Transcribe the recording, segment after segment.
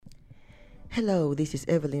Hello, this is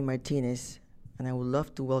Evelyn Martinez, and I would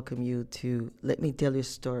love to welcome you to Let Me Tell You a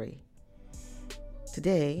Story.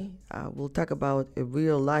 Today, we'll talk about a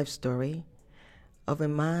real life story of a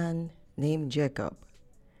man named Jacob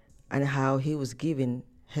and how he was given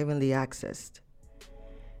heavenly access.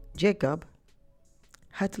 Jacob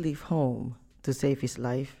had to leave home to save his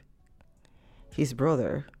life. His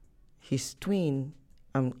brother, his twin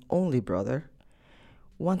and only brother,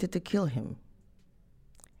 wanted to kill him.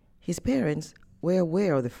 His parents were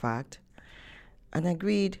aware of the fact and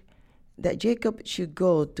agreed that Jacob should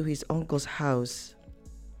go to his uncle's house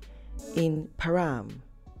in Paran,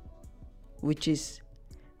 which is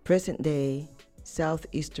present-day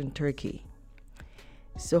southeastern Turkey.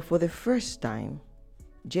 So for the first time,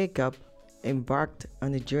 Jacob embarked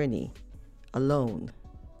on a journey alone,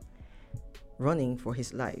 running for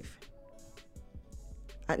his life.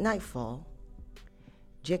 At nightfall,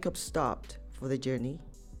 Jacob stopped for the journey,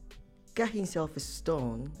 got himself a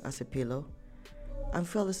stone as a pillow, and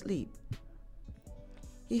fell asleep.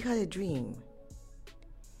 He had a dream.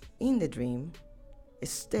 In the dream, a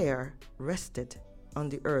stair rested on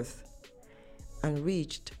the earth and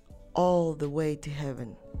reached all the way to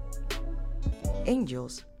heaven.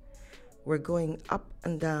 Angels were going up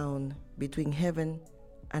and down between heaven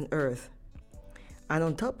and earth, and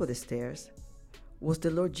on top of the stairs was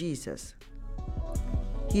the Lord Jesus.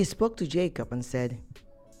 He spoke to Jacob and said,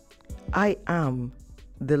 "I am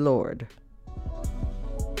the Lord,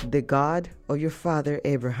 the God of your father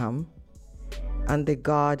Abraham and the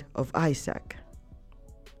God of Isaac.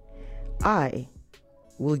 I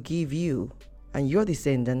will give you and your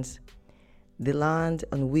descendants the land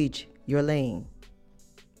on which you're laying.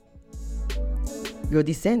 Your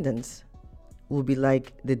descendants will be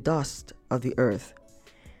like the dust of the earth,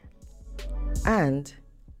 and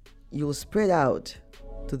you will spread out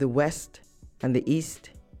to the west and the east,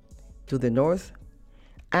 to the north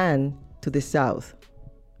and to the south.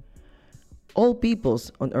 All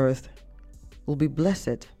peoples on earth will be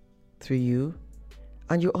blessed through you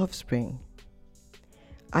and your offspring.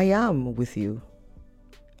 I am with you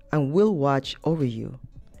and will watch over you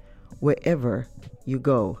wherever you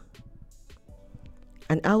go.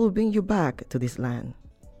 And I will bring you back to this land.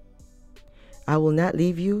 I will not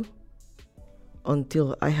leave you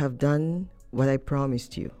until I have done what I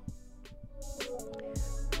promised you."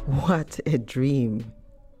 What a dream.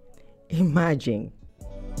 Imagine.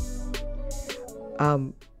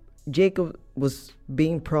 Jacob was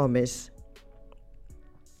being promised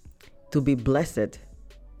to be blessed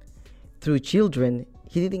through children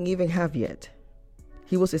he didn't even have yet.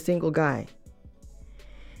 He was a single guy.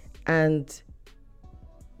 And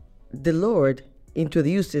the Lord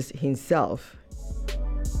introduces himself.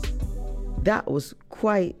 That was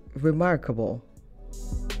quite remarkable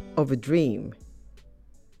of a dream.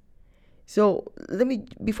 So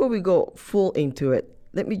before we go full into it,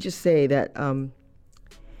 let me just say that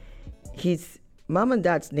his mom and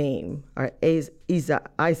dad's name are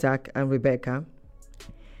Isaac and Rebecca.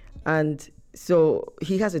 And so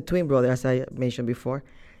he has a twin brother, as I mentioned before.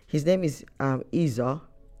 His name is Esau,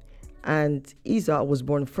 and Esau was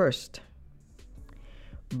born first.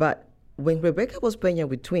 But when Rebecca was pregnant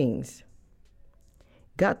with twins,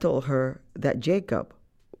 God told her that Jacob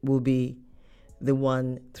will be the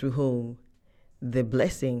one through whom the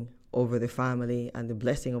blessing over the family and the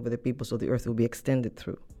blessing over the peoples of the earth will be extended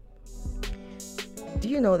through. Do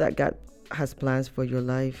you know that God has plans for your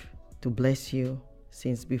life to bless you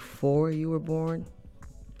since before you were born?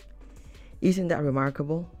 Isn't that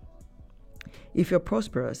remarkable? If you're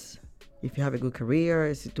prosperous, if you have a good career,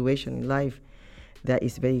 a situation in life that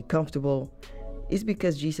is very comfortable, it's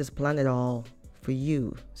because Jesus planned it all for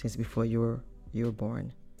you since before you were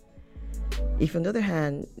born. If on the other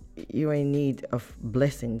hand, you're in need of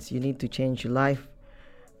blessings, you need to change your life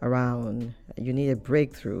around, you need a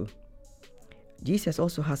breakthrough, Jesus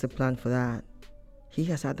also has a plan for that. He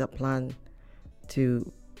has had that plan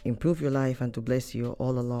to improve your life and to bless you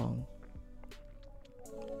all along.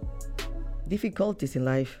 Difficulties in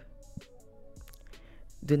life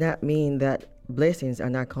do not mean that blessings are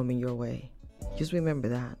not coming your way. Just remember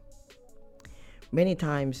that. Many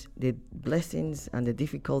times the blessings and the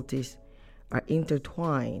difficulties are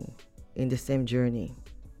intertwined in the same journey.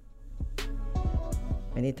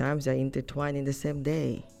 Many times they're intertwined in the same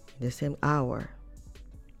day, in the same hour.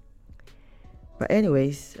 But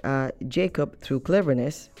anyways, Jacob, through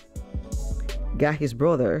cleverness, got his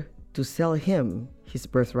brother to sell him his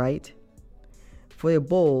birthright for a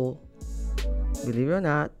bowl, believe it or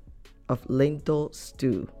not, of lentil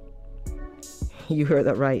stew. You heard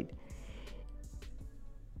that right.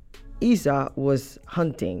 Esau was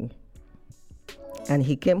hunting, and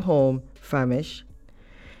he came home famished,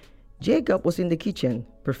 Jacob was in the kitchen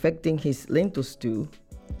perfecting his lentil stew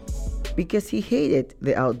because he hated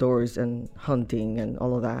the outdoors and hunting and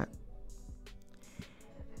all of that.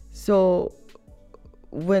 So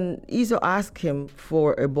when Esau asked him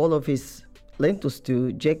for a bowl of his lentil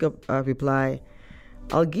stew, Jacob replied,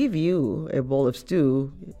 "I'll give you a bowl of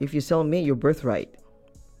stew if you sell me your birthright."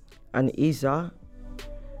 And Esau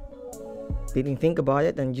didn't think about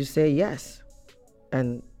it and just say yes.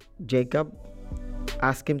 And Jacob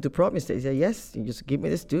asked him to promise it. He said, "Yes, you just give me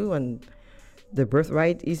the stew and the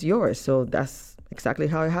birthright is yours." So that's exactly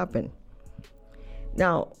how it happened.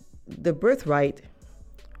 Now, the birthright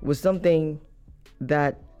was something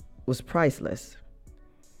that was priceless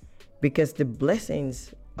because the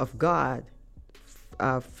blessings of God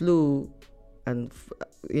flew and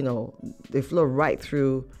they flow right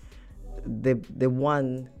through the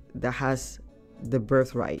one that has the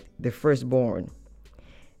birthright, the firstborn.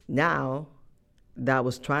 Now that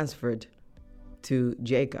was transferred to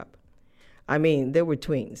Jacob. I mean, they were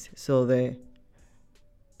twins, so the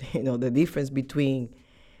difference between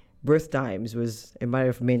birth times was a matter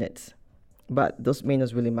of minutes, but those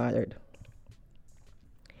minutes really mattered.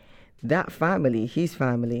 That family, his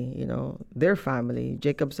family, their family,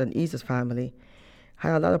 Jacob's and Esau's family,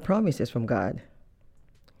 had a lot of promises from God.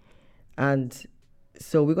 And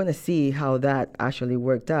so we're going to see how that actually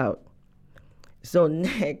worked out. So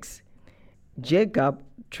next, Jacob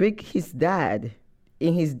tricked his dad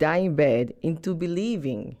in his dying bed into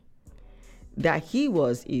believing that he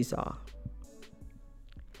was Esau.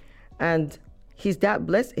 And his dad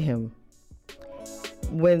blessed him.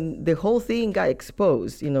 When the whole thing got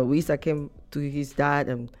exposed, Esau came to his dad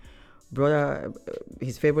and brought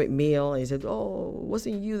his favorite meal. And he said, "Oh,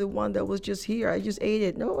 wasn't you the one that was just here? I just ate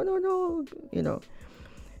it." No.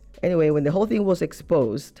 Anyway, when the whole thing was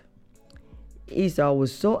exposed, Esau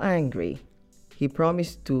was so angry, he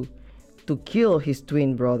promised to kill his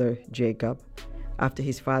twin brother Jacob after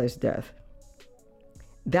his father's death.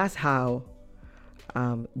 That's how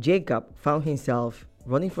Jacob found himself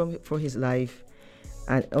running for his life,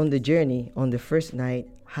 and on the journey, on the first night,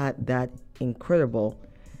 had that incredible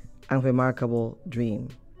and remarkable dream.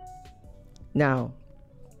 Now,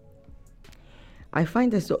 I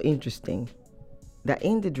find it so interesting that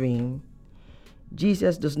in the dream,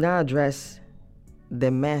 Jesus does not address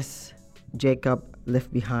the mess Jacob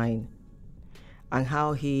left behind and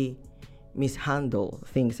how he mishandled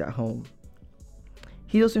things at home.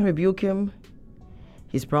 He doesn't rebuke him.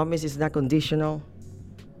 His promise is not conditional.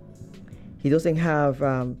 He doesn't have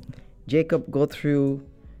Jacob go through,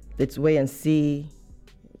 "Let's wait and see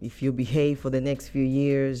if you behave for the next few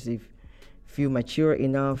years, if you mature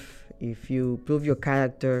enough, if you prove your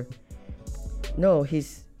character." No,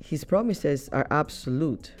 his promises are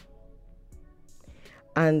absolute.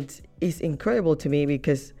 And it's incredible to me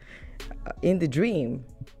because in the dream,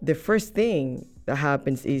 the first thing that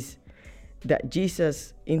happens is that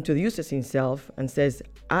Jesus introduces himself and says,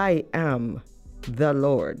 "I am the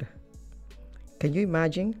Lord." Can you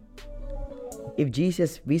imagine if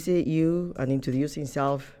Jesus visited you and introduced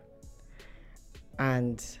himself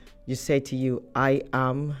and just say to you, "I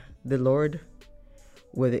am the Lord,"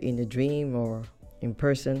 whether in a dream or in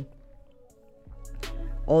person?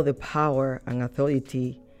 All the power and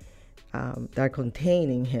authority that are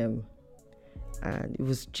contained in him, and it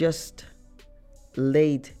was just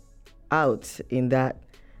laid out in that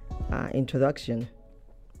introduction.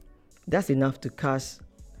 That's enough to cause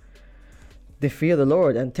the fear of the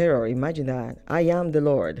Lord and terror. Imagine that. "I am the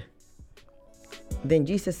Lord." Then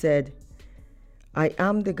Jesus said, "I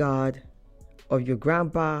am the God of your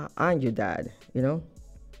grandpa and your dad."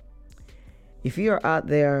 If you are out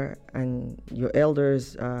there and your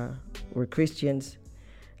elders were Christians,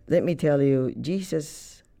 let me tell you,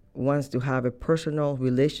 Jesus wants to have a personal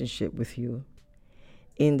relationship with you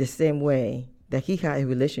in the same way that he had a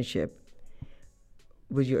relationship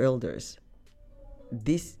with your elders.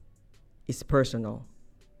 This is personal.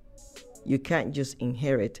 You can't just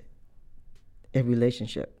inherit a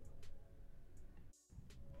relationship.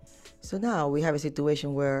 So now we have a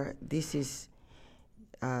situation where this is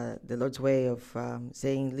the Lord's way of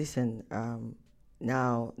saying, "Listen,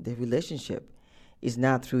 now the relationship is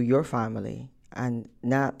not through your family and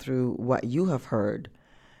not through what you have heard,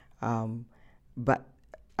 but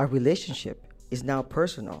our relationship is now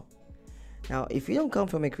personal." Now, if you don't come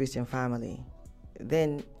from a Christian family,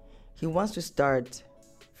 then he wants to start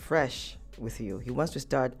fresh with you. He wants to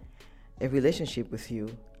start a relationship with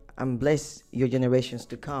you and bless your generations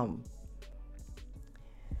to come.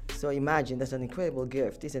 So imagine, that's an incredible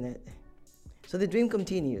gift, isn't it? So the dream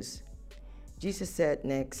continues. Jesus said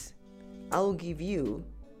next, "I will give you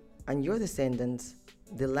and your descendants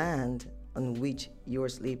the land on which you are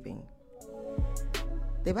sleeping.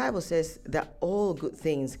 The Bible says that all good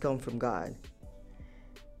things come from God.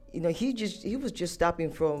 He was just stopping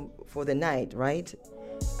for the night, right?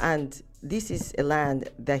 And this is a land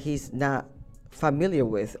that he's not familiar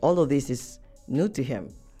with. All of this is new to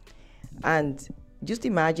him. And just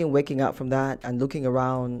imagine waking up from that and looking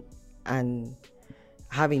around and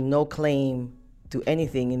having no claim to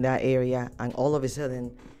anything in that area, and all of a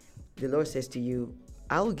sudden the Lord says to you,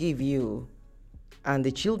 I'll give you and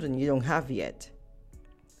the children you don't have yet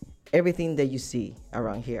everything that you see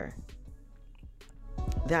around here.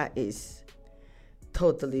 That is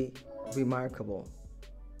totally remarkable.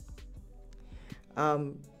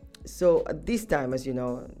 So at this time, as you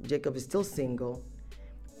know, Jacob is still single.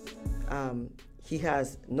 He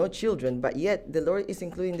has no children, but yet the Lord is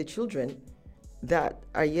including the children that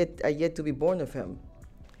are yet to be born of him.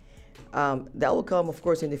 That will come, of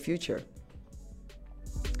course, in the future.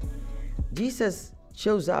 Jesus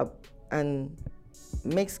shows up and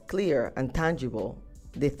makes clear and tangible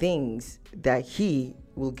the things that he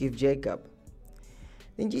will give Jacob.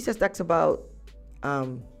 Then Jesus talks about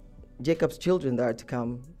Jacob's children that are to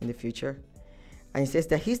come in the future. And he says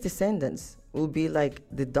that his descendants will be like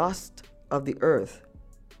the dust of the earth.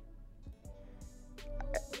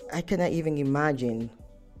 I cannot even imagine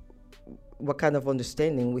what kind of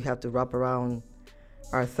understanding we have to wrap around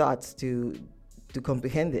our thoughts to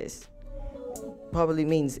comprehend this. Probably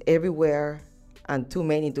means everywhere and too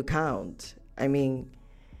many to count. I mean,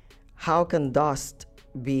 how can dust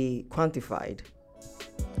be quantified?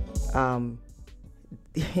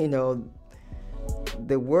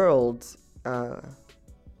 The world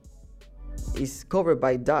is covered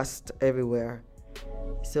by dust everywhere.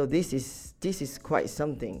 So this is quite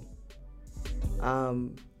something.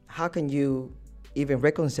 How can you even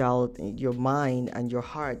reconcile your mind and your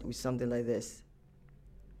heart with something like this?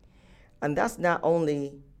 And that's not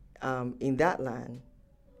only in that land.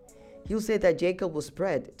 He'll say that Jacob will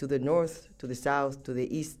spread to the north, to the south, to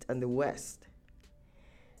the east, and the west.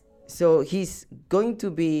 So he's going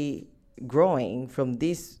to be growing from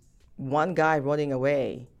this one guy running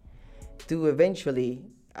away to eventually,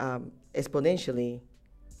 exponentially,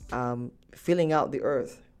 filling out the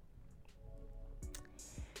earth.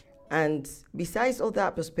 And besides all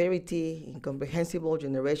that prosperity, incomprehensible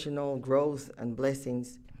generational growth and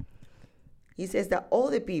blessings, he says that all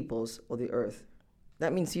the peoples of the earth,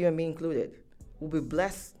 that means you and me included, will be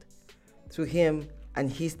blessed through him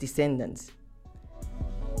and his descendants.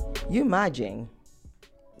 You imagine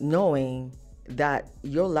knowing that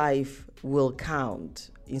your life will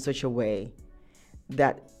count in such a way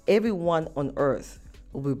that everyone on earth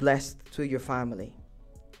will be blessed through your family.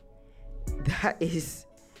 That is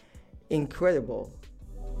incredible.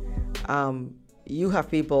 You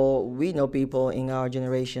have people, we know people in our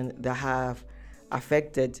generation that have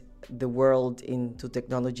affected the world into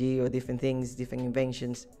technology or different things, different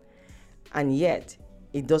inventions. And yet,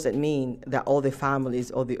 it doesn't mean that all the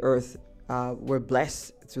families of the earth were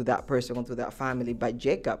blessed through that person or through that family. But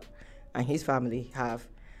Jacob and his family have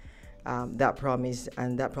that promise,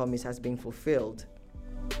 and that promise has been fulfilled.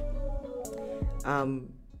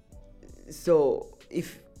 So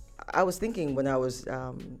if I was thinking when I was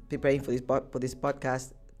preparing for this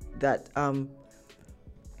podcast that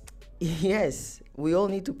yes, we all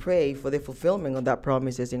need to pray for the fulfillment of that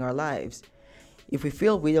promises in our lives. If we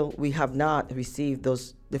feel we have not received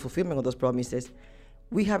the fulfillment of those promises,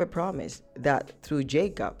 we have a promise that through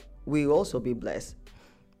Jacob we will also be blessed.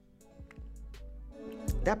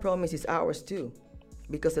 That promise is ours too,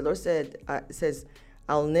 because the Lord says,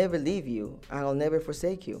 "I'll never leave you, and I'll never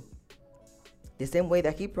forsake you." The same way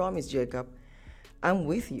that He promised Jacob, "I'm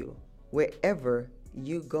with you wherever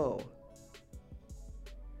you go."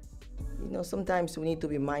 Sometimes we need to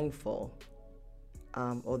be mindful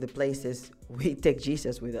of the places we take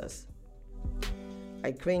Jesus with us.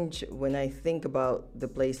 I cringe when I think about the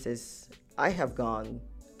places I have gone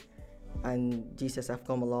and Jesus have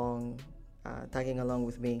come along, tagging along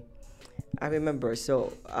with me. I remember,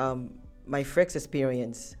 my first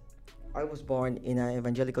experience, I was born in an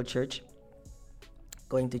evangelical church,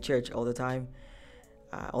 going to church all the time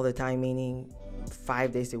meaning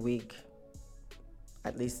 5 days a week,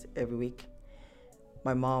 at least every week.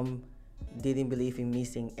 My mom didn't believe in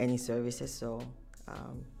missing any services, so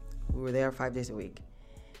we were there 5 days a week.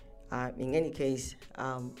 In any case,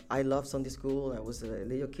 I loved Sunday school. I was a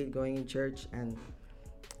little kid going in church, and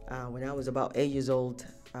when I was about 8 years old,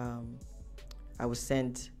 I was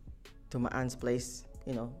sent to my aunt's place,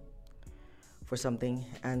 for something.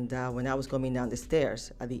 And when I was coming down the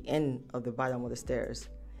stairs, at the end of the bottom of the stairs,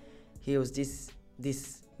 here was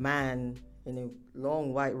this man in a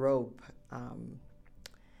long white robe,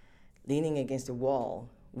 leaning against the wall,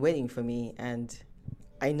 waiting for me. And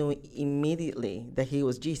I knew immediately that he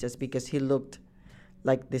was Jesus because he looked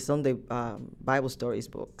like the Sunday Bible stories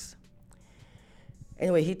books.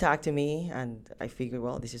 Anyway, he talked to me, and I figured,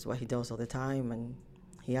 well, this is what he does all the time. And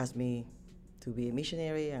he asked me to be a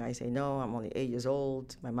missionary, and I say, no, I'm only 8 years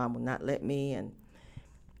old. My mom would not let me. And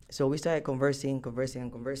so we started conversing.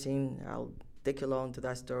 I'll take you along to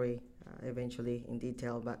that story eventually in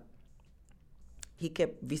detail, but he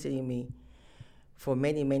kept visiting me for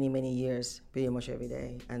many, many, many years, pretty much every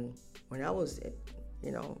day. And when I was,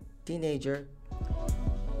 teenager,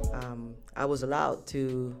 I was allowed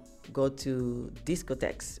to go to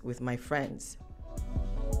discotheques with my friends.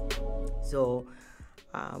 So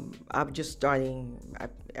I'm just starting.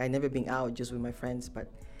 I never been out just with my friends, but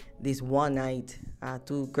this one night,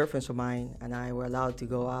 two girlfriends of mine and I were allowed to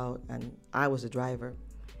go out, and I was the driver.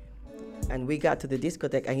 And we got to the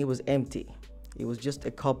discotheque, and it was empty. It was just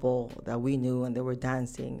a couple that we knew, and they were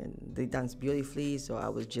dancing, and they danced beautifully. So I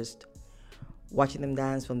was just watching them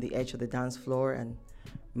dance from the edge of the dance floor, and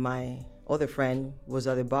my other friend was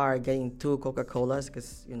at the bar getting 2 Coca-Colas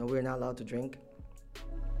because we're not allowed to drink.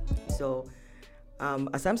 So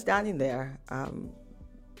as I'm standing there,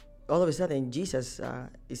 all of a sudden Jesus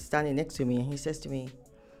is standing next to me, and he says to me,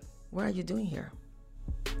 "What are you doing here?"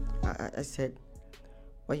 I said,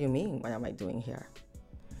 "What do you mean, what am I doing here?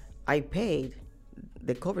 I paid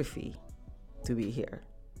the cover fee to be here.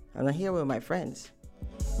 I'm not here with my friends.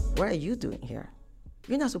 What are you doing here?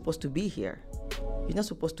 You're not supposed to be here. You're not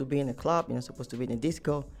supposed to be in a club. You're not supposed to be in a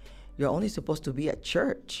disco. You're only supposed to be at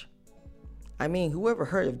church. I mean, whoever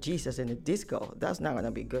heard of Jesus in a disco? That's not going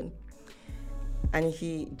to be good." And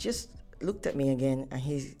he just looked at me again, and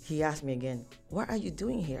he asked me again, "What are you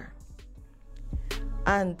doing here?"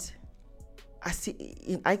 And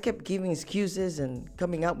I kept giving excuses and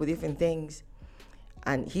coming up with different things.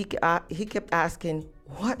 And he kept asking,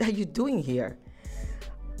 "What are you doing here?"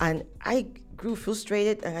 And I grew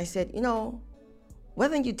frustrated, and I said, "Why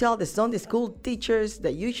don't you tell the Sunday school teachers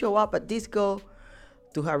that you show up at disco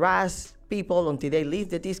to harass people until they leave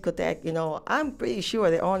the discotheque? I'm pretty sure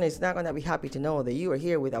the owner is not going to be happy to know that you are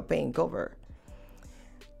here without paying cover."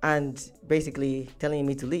 And basically telling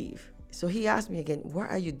me to leave. So he asked me again, "What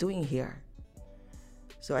are you doing here?"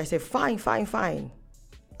 So I said, fine.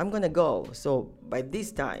 I'm going to go. So by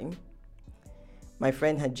this time, my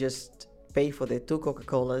friend had just paid for the 2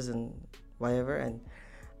 Coca-Colas and whatever.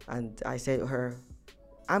 And I said to her,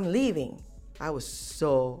 "I'm leaving." I was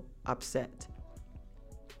so upset.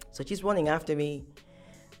 So she's running after me,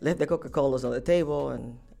 left the Coca-Colas on the table,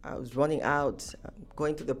 and I was running out,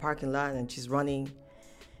 going to the parking lot, and she's running.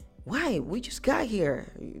 "Why? We just got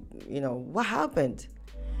here. What happened?"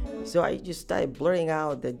 So I just started blurting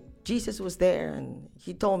out that Jesus was there, and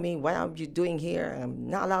he told me, "What are you doing here? I'm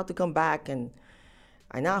not allowed to come back, and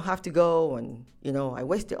I now have to go, and I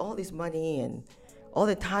wasted all this money and all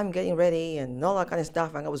the time getting ready and all that kind of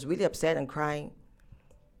stuff." And I was really upset and crying.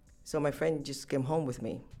 So my friend just came home with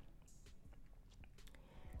me.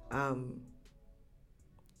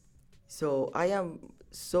 So I am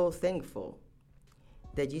so thankful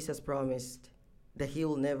that Jesus promised that he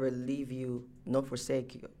will never leave you nor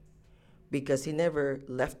forsake you, because he never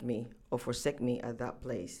left me or forsake me at that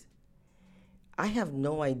place. I have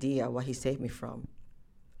no idea what he saved me from.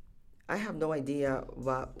 I have no idea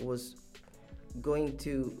what was going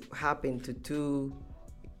to happen to 2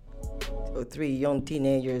 or 3 young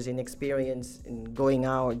teenagers inexperienced in going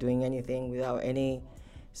out or doing anything without any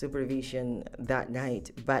supervision that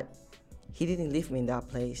night. But he didn't leave me in that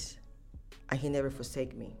place, and he never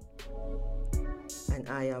forsake me. And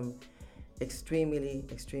I am extremely,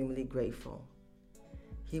 extremely grateful.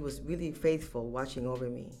 He was really faithful watching over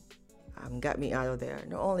me, got me out of there.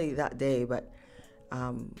 Not only that day, but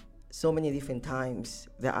so many different times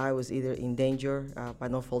that I was either in danger by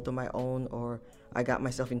no fault of my own, or I got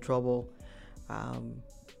myself in trouble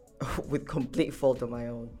with complete fault of my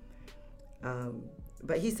own.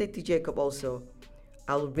 But he said to Jacob also,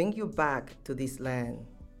 "I will bring you back to this land.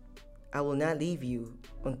 I will not leave you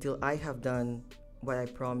until I have done what I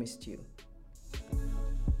promised you."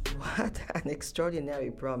 What an extraordinary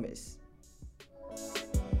promise.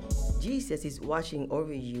 Jesus is watching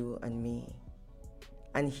over you and me,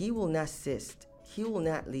 and he will not cease. He will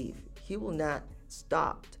not leave. He will not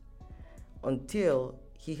stop until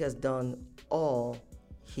he has done all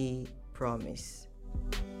he promised.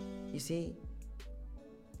 You see,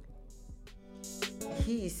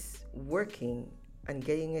 he is working and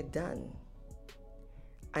getting it done.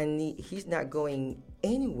 And he's not going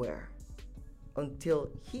anywhere until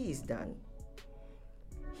he is done.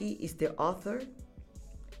 He is the author.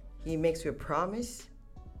 He makes you a promise.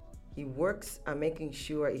 He works on making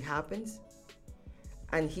sure it happens.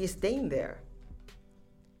 And He's staying there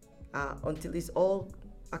until it's all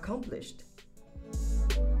accomplished.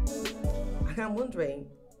 And I'm wondering,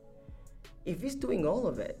 if He's doing all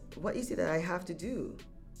of it, what is it that I have to do?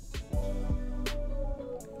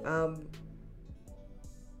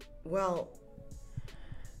 Well,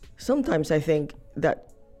 sometimes I think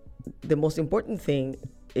that the most important thing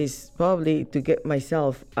is probably to get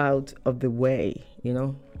myself out of the way, you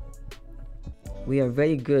know? We are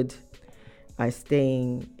very good at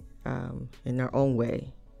staying in our own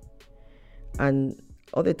way. And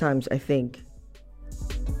other times I think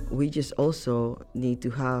we just also need to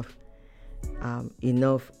have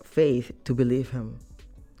enough faith to believe Him.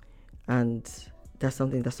 And that's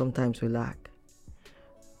something that sometimes we lack.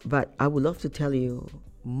 But I would love to tell you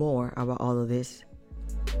more about all of this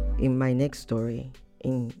in my next story.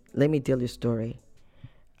 Let Me Tell You a Story.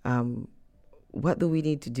 What do we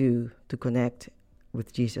need to do to connect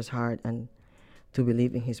with Jesus' heart and to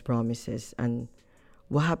believe in His promises? And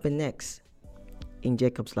what happened next in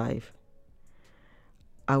Jacob's life?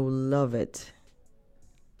 I would love it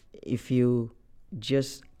if you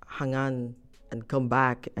just hang on and come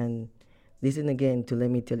back and listen again to Let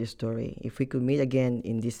Me Tell You a Story. If we could meet again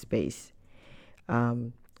in this space,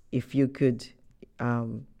 if you could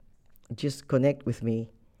just connect with me,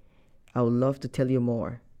 I would love to tell you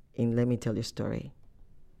more in Let Me Tell You a Story.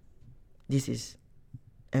 This is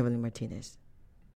Evelyn Martinez.